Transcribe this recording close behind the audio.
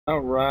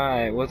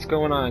Alright, what's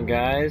going on,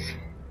 guys?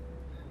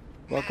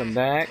 Welcome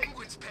back.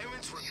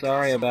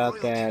 Sorry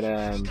about that,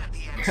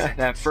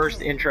 that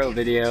first intro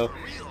video.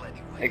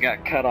 It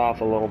got cut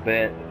off a little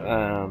bit,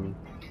 in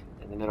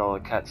the middle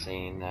of a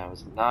cutscene. That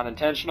was not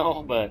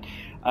intentional, but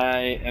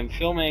I am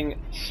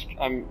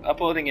I'm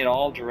uploading it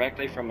all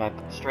directly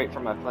straight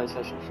from my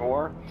PlayStation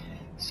 4.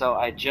 So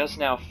I just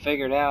now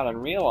figured out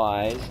and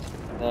realized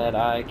that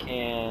I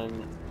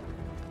can,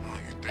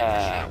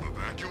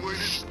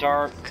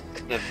 start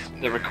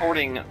the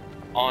recording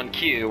on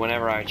cue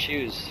whenever I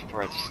choose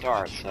for it to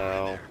start,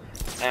 so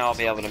now I'll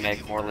be able to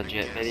make more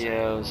legit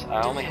videos.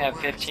 I only have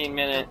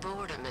 15-minute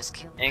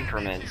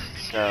increments,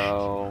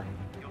 so...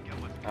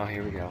 Oh,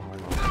 here we go.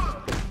 Hold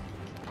on.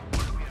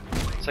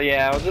 So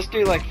yeah, I'll just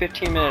do like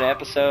 15-minute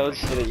episodes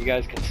so that you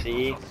guys can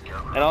see,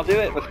 and I'll do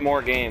it with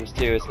more games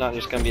too. It's not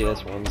just going to be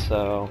this one,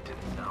 so...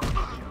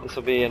 This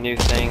will be a new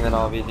thing that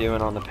I'll be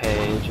doing on the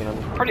page, and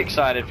I'm pretty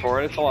excited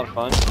for it. It's a lot of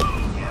fun.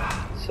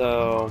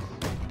 So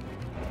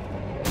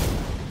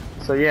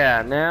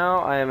yeah, now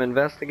I am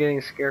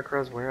investigating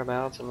Scarecrow's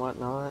whereabouts and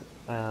whatnot.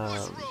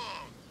 But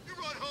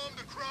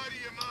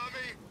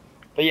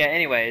yeah,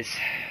 anyways,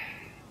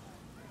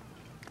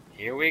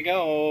 here we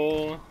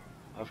go.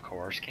 Of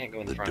course, can't go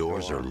in the front door.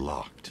 The doors are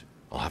locked.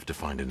 I'll have to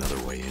find another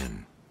way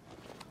in.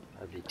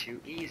 That'd be too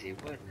easy,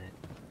 wouldn't it?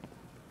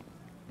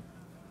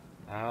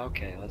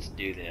 Okay, let's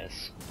do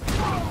this.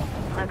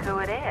 Look who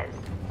it is.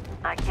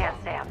 I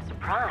can't say I'm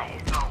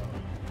surprised.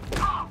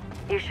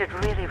 You should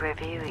really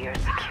review your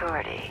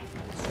security.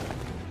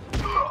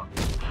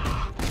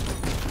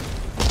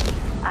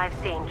 I've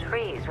seen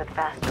trees with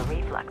faster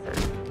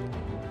reflexes.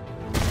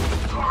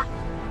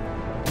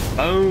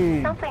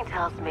 Boom! Something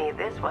tells me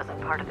this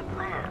wasn't part of the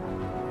plan.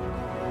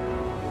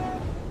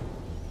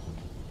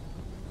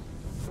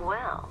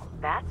 Well,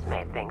 that's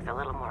made things a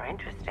little more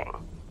interesting.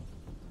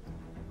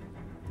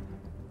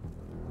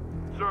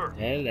 Sir,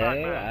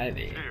 Hello,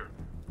 Ivy. here.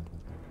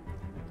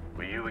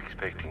 Were you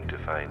expecting to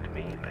find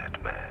me,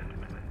 Batman?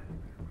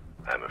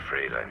 I'm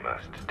afraid I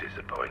must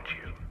disappoint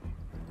you.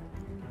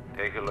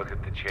 Take a look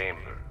at the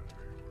chamber.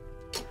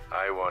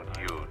 I want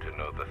you to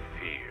know the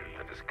fear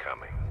that is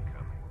coming.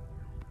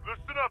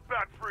 Listen up,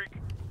 Bat Freak.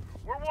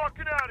 We're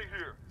walking out of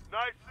here,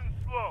 nice and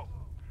slow.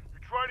 You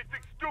try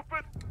anything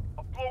stupid,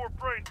 I'll blow her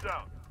brains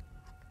out.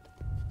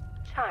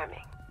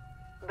 Charming.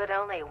 But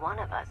only one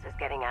of us is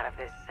getting out of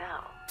this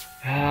cell.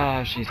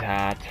 Ah, she's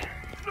hot.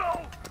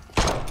 No!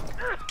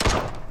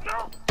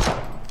 No!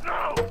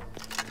 No!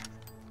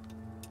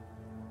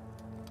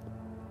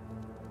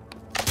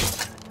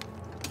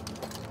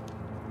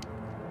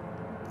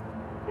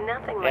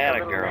 Nothing like a Atta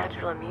little girl.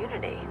 natural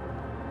immunity.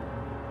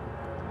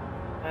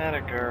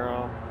 Atta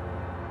girl.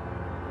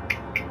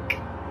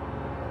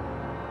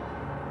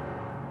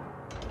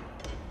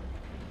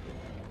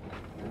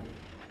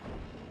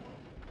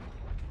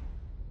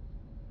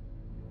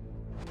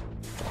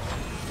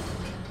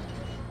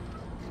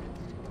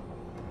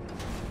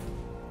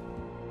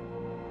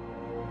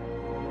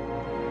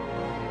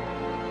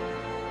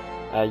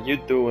 How you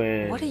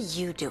doing? What are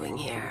you doing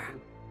here?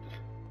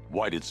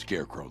 Why did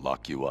Scarecrow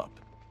lock you up?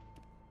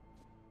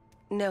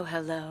 No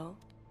hello?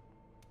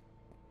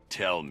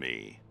 Tell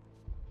me.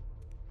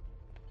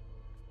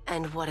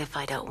 And what if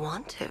I don't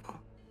want to?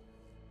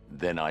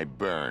 Then I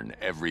burn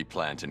every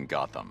plant in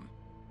Gotham.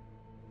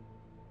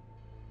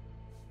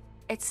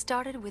 It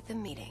started with a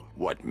meeting.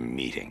 What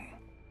meeting?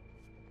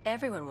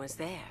 Everyone was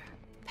there.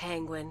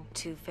 Penguin,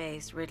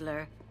 Two-Face,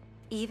 Riddler,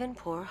 even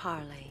poor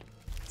Harley.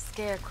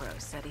 Scarecrow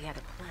said he had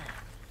a plan.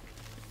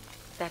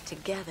 That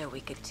together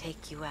we could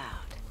take you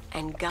out,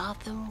 and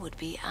Gotham would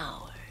be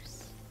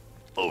ours.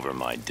 Over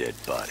my dead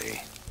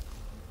body.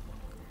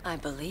 I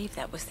believe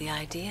that was the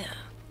idea.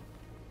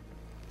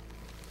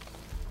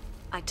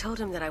 I told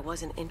him that I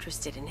wasn't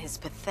interested in his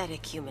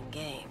pathetic human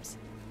games.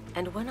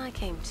 And when I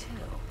came to,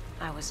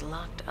 I was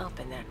locked up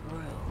in that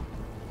room.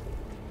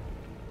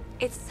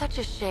 It's such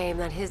a shame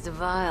that his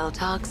vile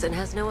toxin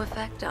has no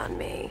effect on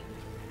me.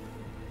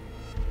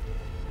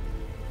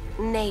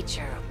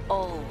 Nature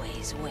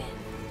always wins.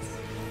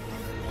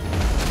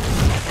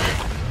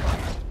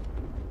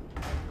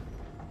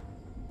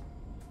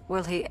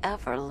 Will he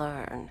ever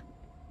learn?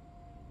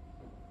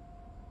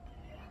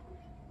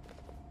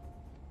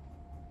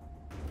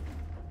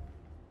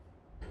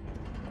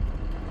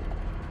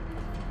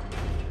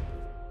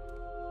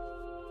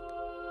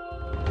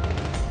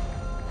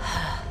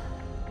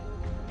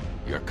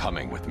 You're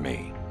coming with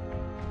me.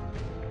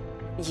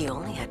 You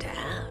only had to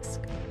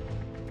ask.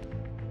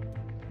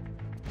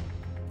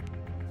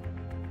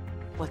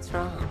 What's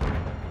wrong?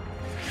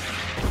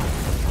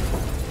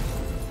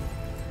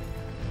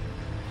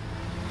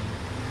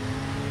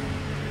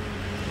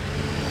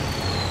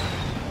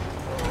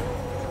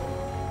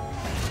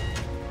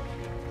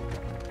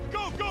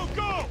 Go, go,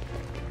 go!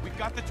 We've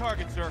got the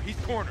target, sir. He's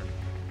cornered.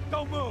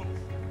 Don't move.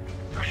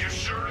 Are you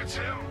sure it's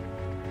him?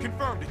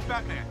 Confirmed. It's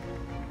Batman.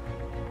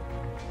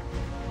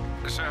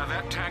 Sir,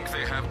 that tank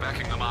they have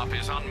backing them up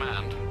is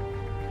unmanned.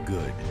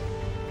 Good.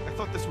 I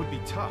thought this would be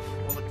tough.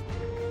 Well,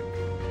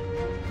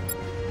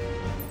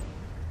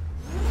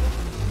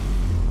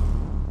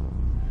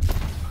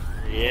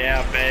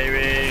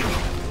 baby.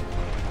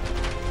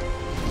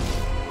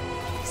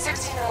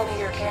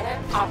 60mm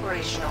cannon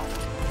operational.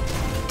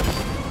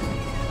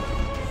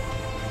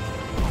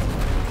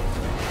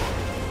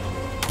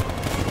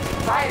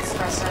 Riot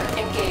suppressor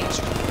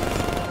engaged.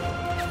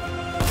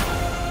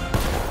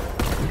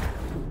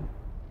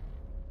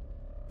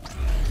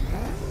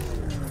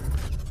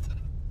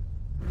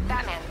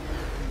 Batman,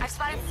 I've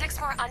spotted 6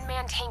 more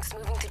unmanned tanks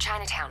moving through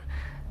Chinatown.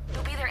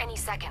 They'll be there any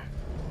second.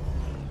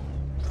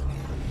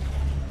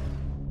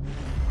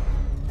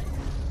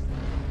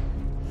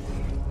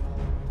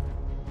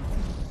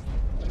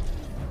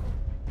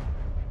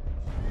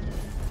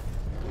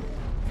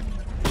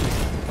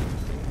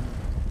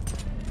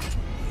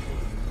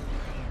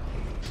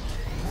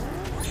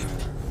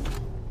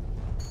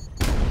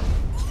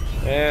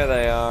 There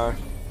they are.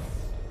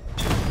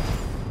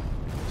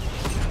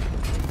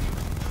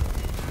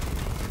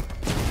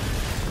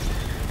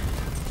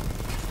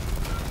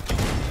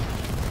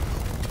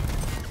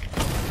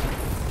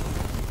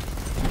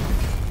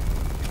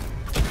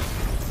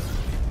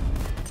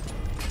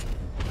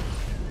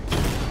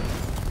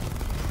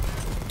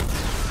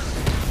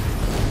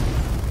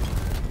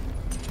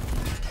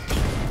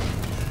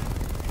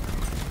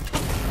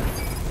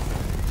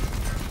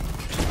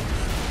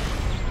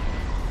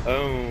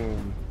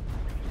 Boom.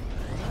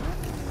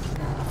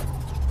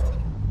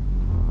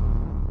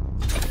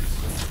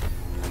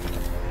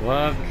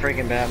 Love the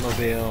freaking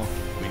Batmobile.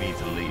 We need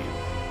to leave.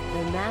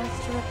 The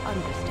master of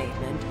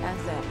understatement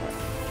as ever.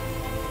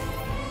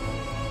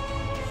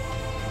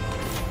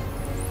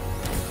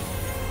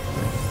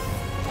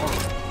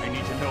 I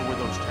need to know where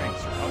those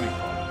tanks are coming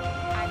from.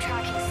 I'm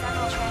tracking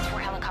several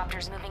transport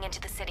helicopters moving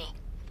into the city.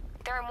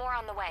 There are more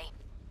on the way.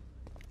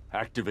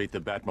 Activate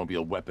the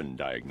Batmobile weapon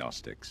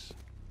diagnostics.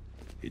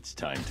 It's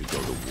time to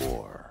go to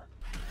war.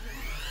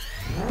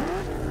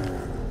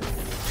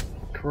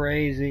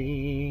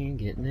 Crazy,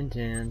 getting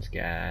intense,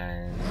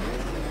 guys.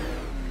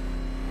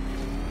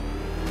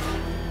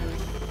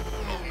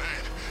 Oh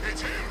man,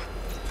 it's him!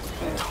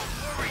 Don't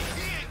worry,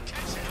 he ain't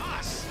catching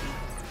us!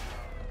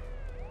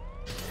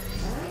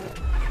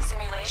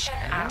 Simulation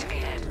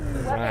activated.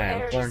 Weapon Right,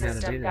 energy learn how to do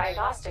system this.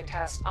 diagnostic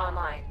test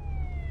online.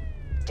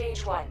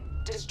 Stage 1.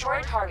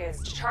 Destroy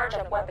targets to charge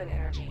up weapon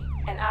energy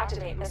and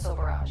activate missile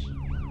barrage.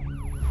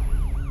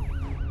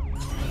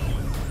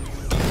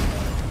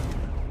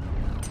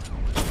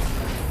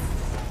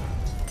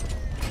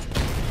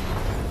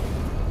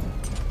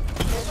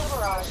 Missile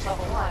barrage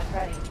level 1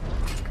 ready.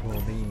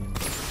 Cool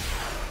beans.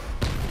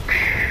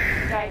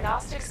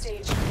 Diagnostic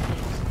stage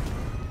complete.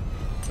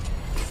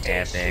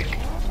 Stage Epic.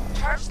 2.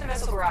 Charge the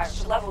missile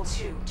barrage to level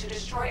 2 to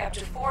destroy up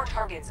to 4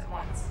 targets at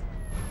once.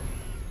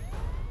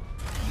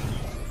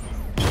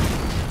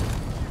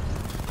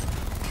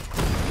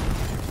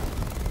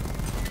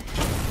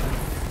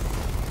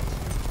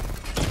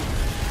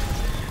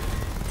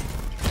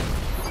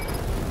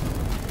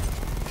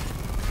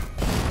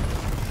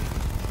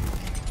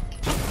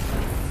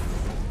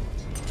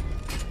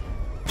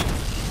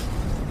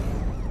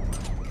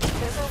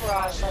 Missile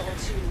barrage level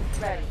 2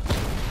 ready.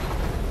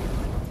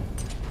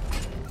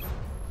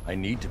 I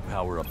need to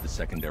power up the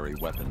secondary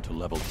weapon to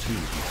level 2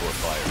 before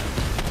fire.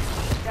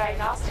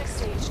 Diagnostic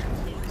stage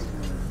complete.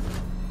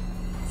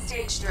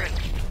 Stage 3.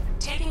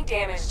 Taking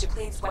damage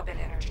depletes weapon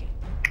energy.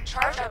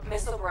 Charge up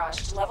missile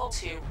barrage to level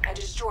 2 and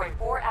destroy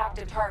 4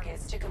 active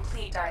targets to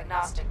complete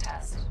diagnostic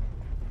test.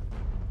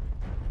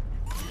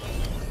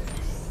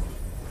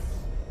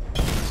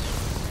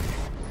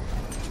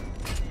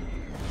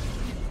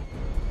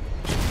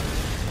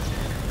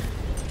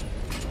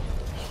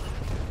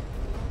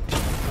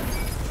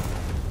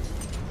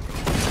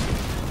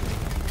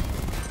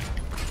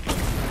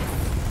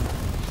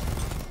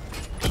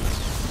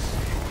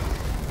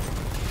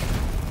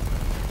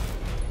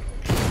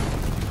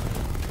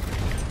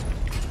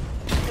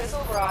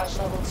 Missile barrage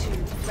level 2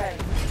 ready.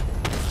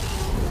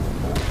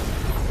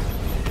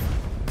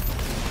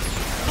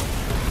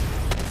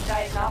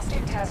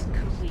 Diagnostic test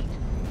complete.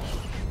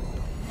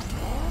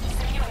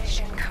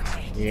 Simulation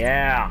complete.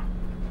 Yeah.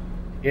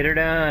 Get her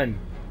done.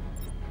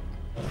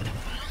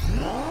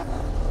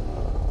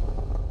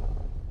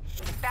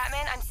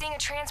 Batman, I'm seeing a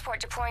transport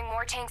deploying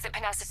more tanks at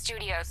Panessa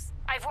Studios.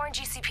 I've warned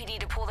GCPD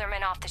to pull their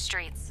men off the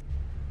streets.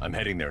 I'm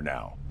heading there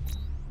now.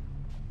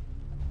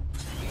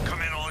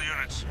 Come in, all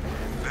units.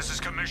 This is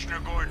Commissioner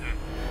Gordon.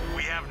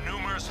 We have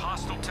numerous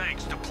hostile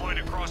tanks deployed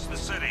across the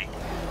city.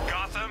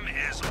 Gotham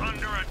is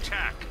under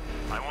attack.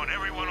 I want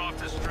everyone off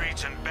the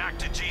streets and back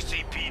to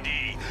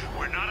GCPD.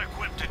 We're not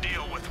equipped to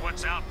deal with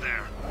what's out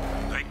there.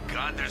 Thank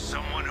God there's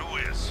someone who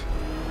is.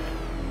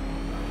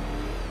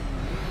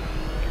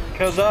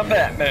 'Cause I'm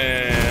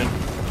Batman.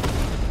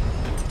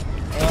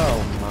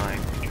 Oh my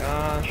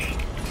gosh.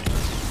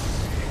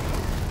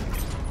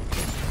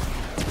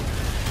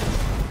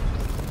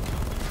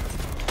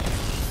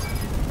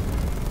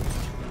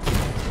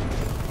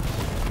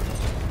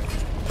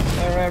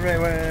 They're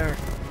everywhere.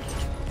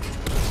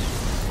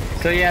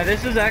 So yeah,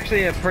 this is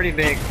actually a pretty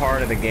big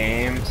part of the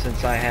game.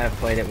 Since I have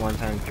played it one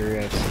time through,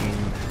 I've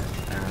seen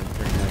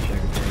pretty much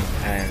everything.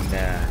 And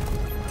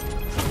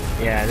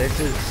Yeah,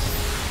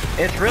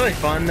 it's really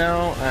fun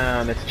though.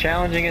 It's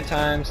challenging at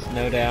times,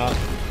 no doubt.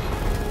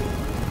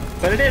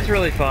 But it is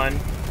really fun.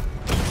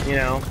 You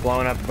know,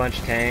 blowing up a bunch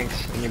of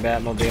tanks in your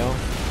Batmobile.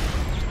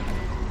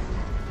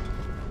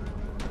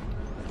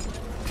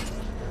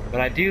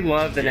 But I do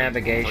love the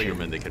navigation. Tell your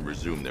men they can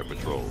resume their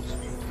patrols.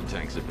 The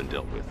tanks have been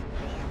dealt with.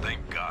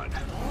 Thank God.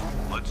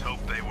 Let's hope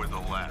they were the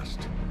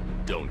last.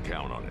 Don't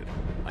count on it.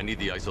 I need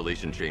the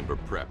isolation chamber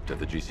prepped at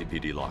the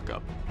GCPD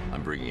lockup.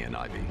 I'm bringing in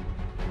Ivy.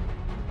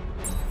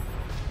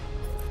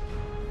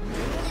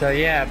 So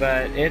yeah,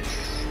 but it's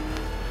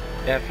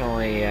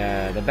definitely,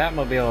 the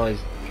Batmobile is,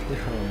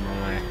 oh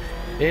my,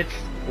 it's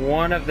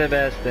one of the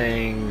best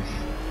things,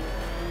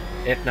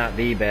 if not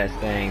the best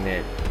thing,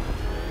 that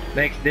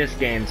makes this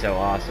game so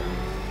awesome.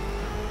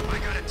 I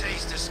got a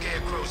taste of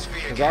Scarecrow's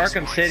fear. Because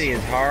Arkham City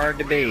is hard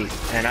to beat,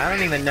 and I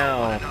don't even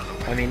know,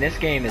 I mean, this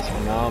game is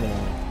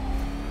phenomenal.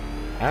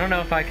 I don't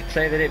know if I could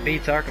say that it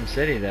beats Arkham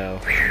City, though.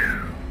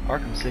 Whew.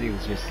 Arkham City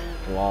was just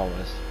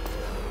flawless.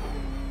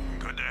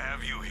 Good to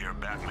have you here,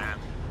 Batman.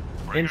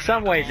 In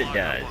some ways it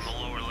does. On the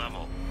lower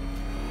level.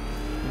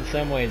 In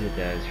some ways it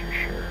does, for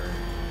sure.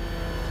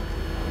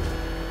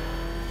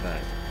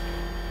 But...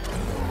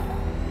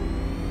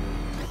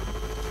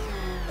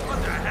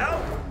 What the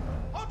hell?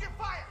 Hold your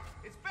fire!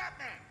 It's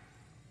Batman!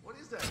 What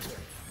is that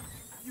thing?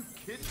 You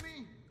kidding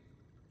me?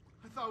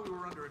 I thought we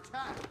were under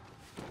attack.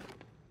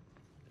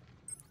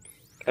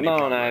 Come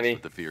on, Ivy.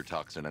 With the fear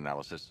toxin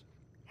analysis.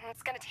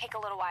 It's gonna take a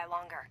little while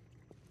longer.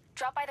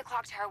 Drop by the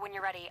clock tower when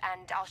you're ready,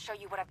 and I'll show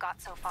you what I've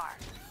got so far.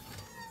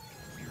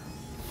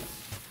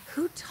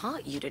 Who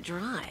taught you to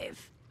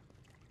drive?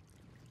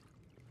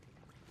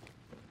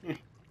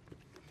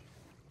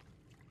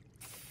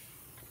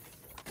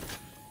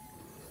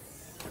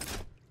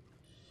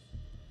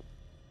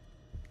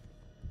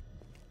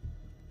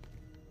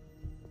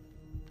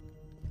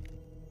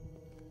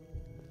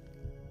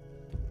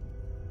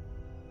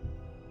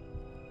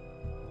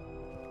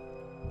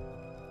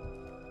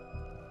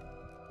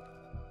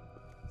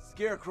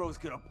 Scarecrow's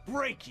gonna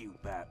break you,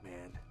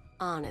 Batman.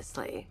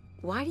 Honestly,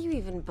 why do you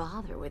even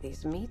bother with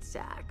these meat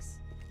sacks?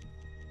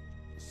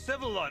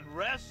 Civil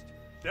unrest?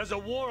 There's a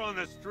war on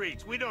the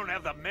streets. We don't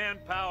have the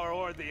manpower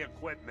or the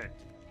equipment.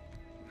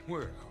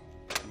 Well,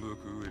 look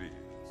who it is.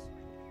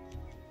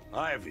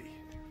 Ivy.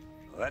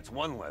 Well, that's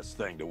one less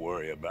thing to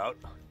worry about.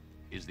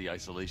 Is the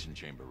isolation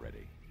chamber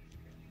ready?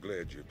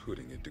 Glad you're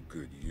putting it to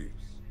good use.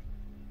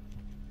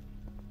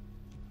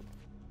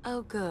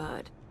 Oh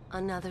good,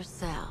 another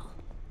cell.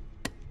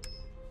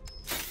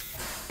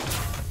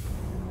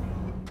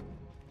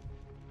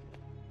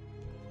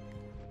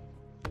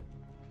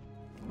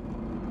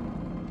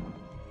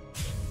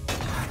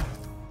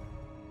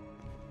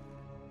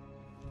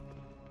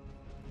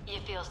 You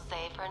feel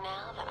safer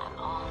now that I'm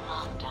all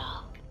locked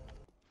up?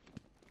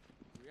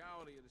 The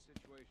reality of the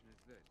situation is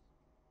this.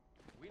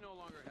 We no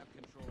longer have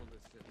control of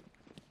this city.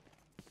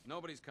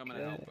 Nobody's coming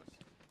to help us.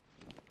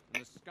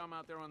 And the scum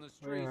out there on the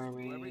streets will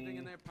do everything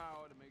in their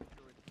power to make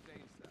sure it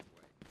stays that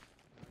way.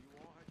 Now you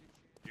all had your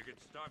chance. You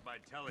could start by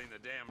telling the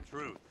damn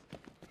truth.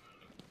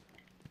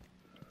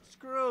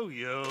 Screw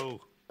you.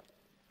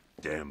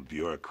 Damn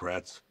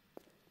bureaucrats.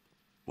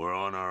 We're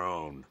on our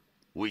own.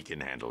 We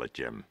can handle it,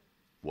 Jim.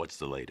 What's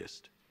the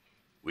latest?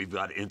 We've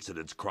got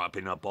incidents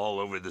cropping up all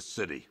over the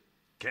city.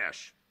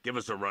 Cash, give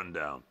us a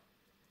rundown.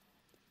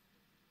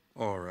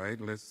 All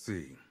right, let's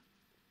see.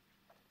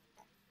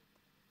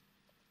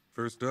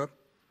 First up,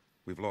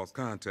 we've lost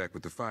contact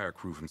with the fire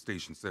crew from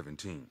Station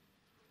 17.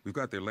 We've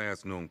got their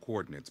last known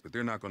coordinates, but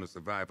they're not going to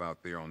survive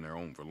out there on their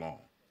own for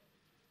long.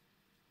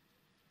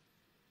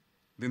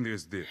 Then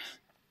there's this.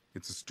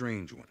 It's a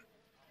strange one.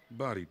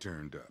 Body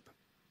turned up.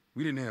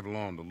 We didn't have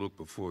long to look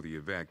before the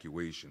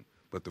evacuation,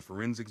 but the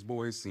forensics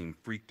boys seemed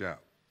freaked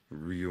out.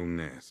 Real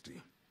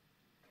nasty.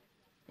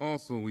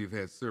 Also, we've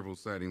had several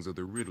sightings of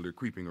the Riddler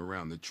creeping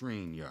around the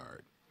train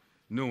yard.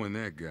 Knowing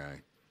that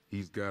guy,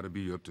 he's got to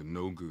be up to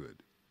no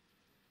good.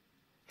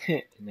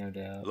 No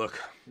doubt. Look,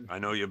 I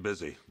know you're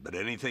busy, but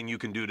anything you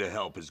can do to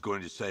help is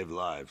going to save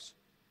lives.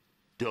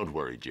 Don't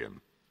worry,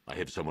 Jim. I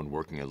have someone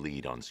working a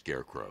lead on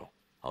Scarecrow.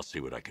 I'll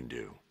see what I can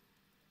do.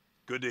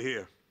 Good to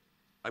hear.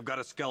 I've got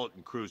a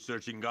skeleton crew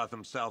searching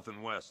Gotham South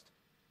and West.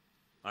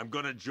 I'm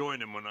gonna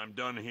join him when I'm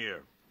done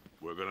here.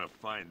 We're gonna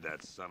find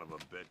that son of a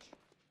bitch.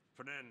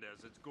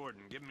 Fernandez, it's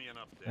Gordon. Give me an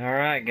update.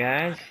 Alright,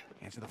 guys.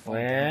 Answer the phone.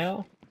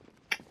 Well,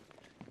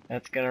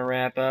 that's gonna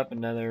wrap up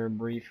another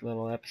brief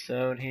little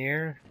episode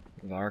here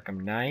of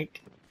Arkham Knight.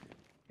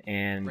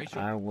 And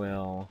Rachel? I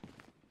will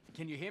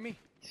Can you hear me?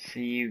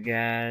 see you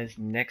guys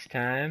next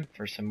time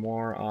for some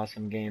more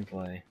awesome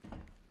gameplay.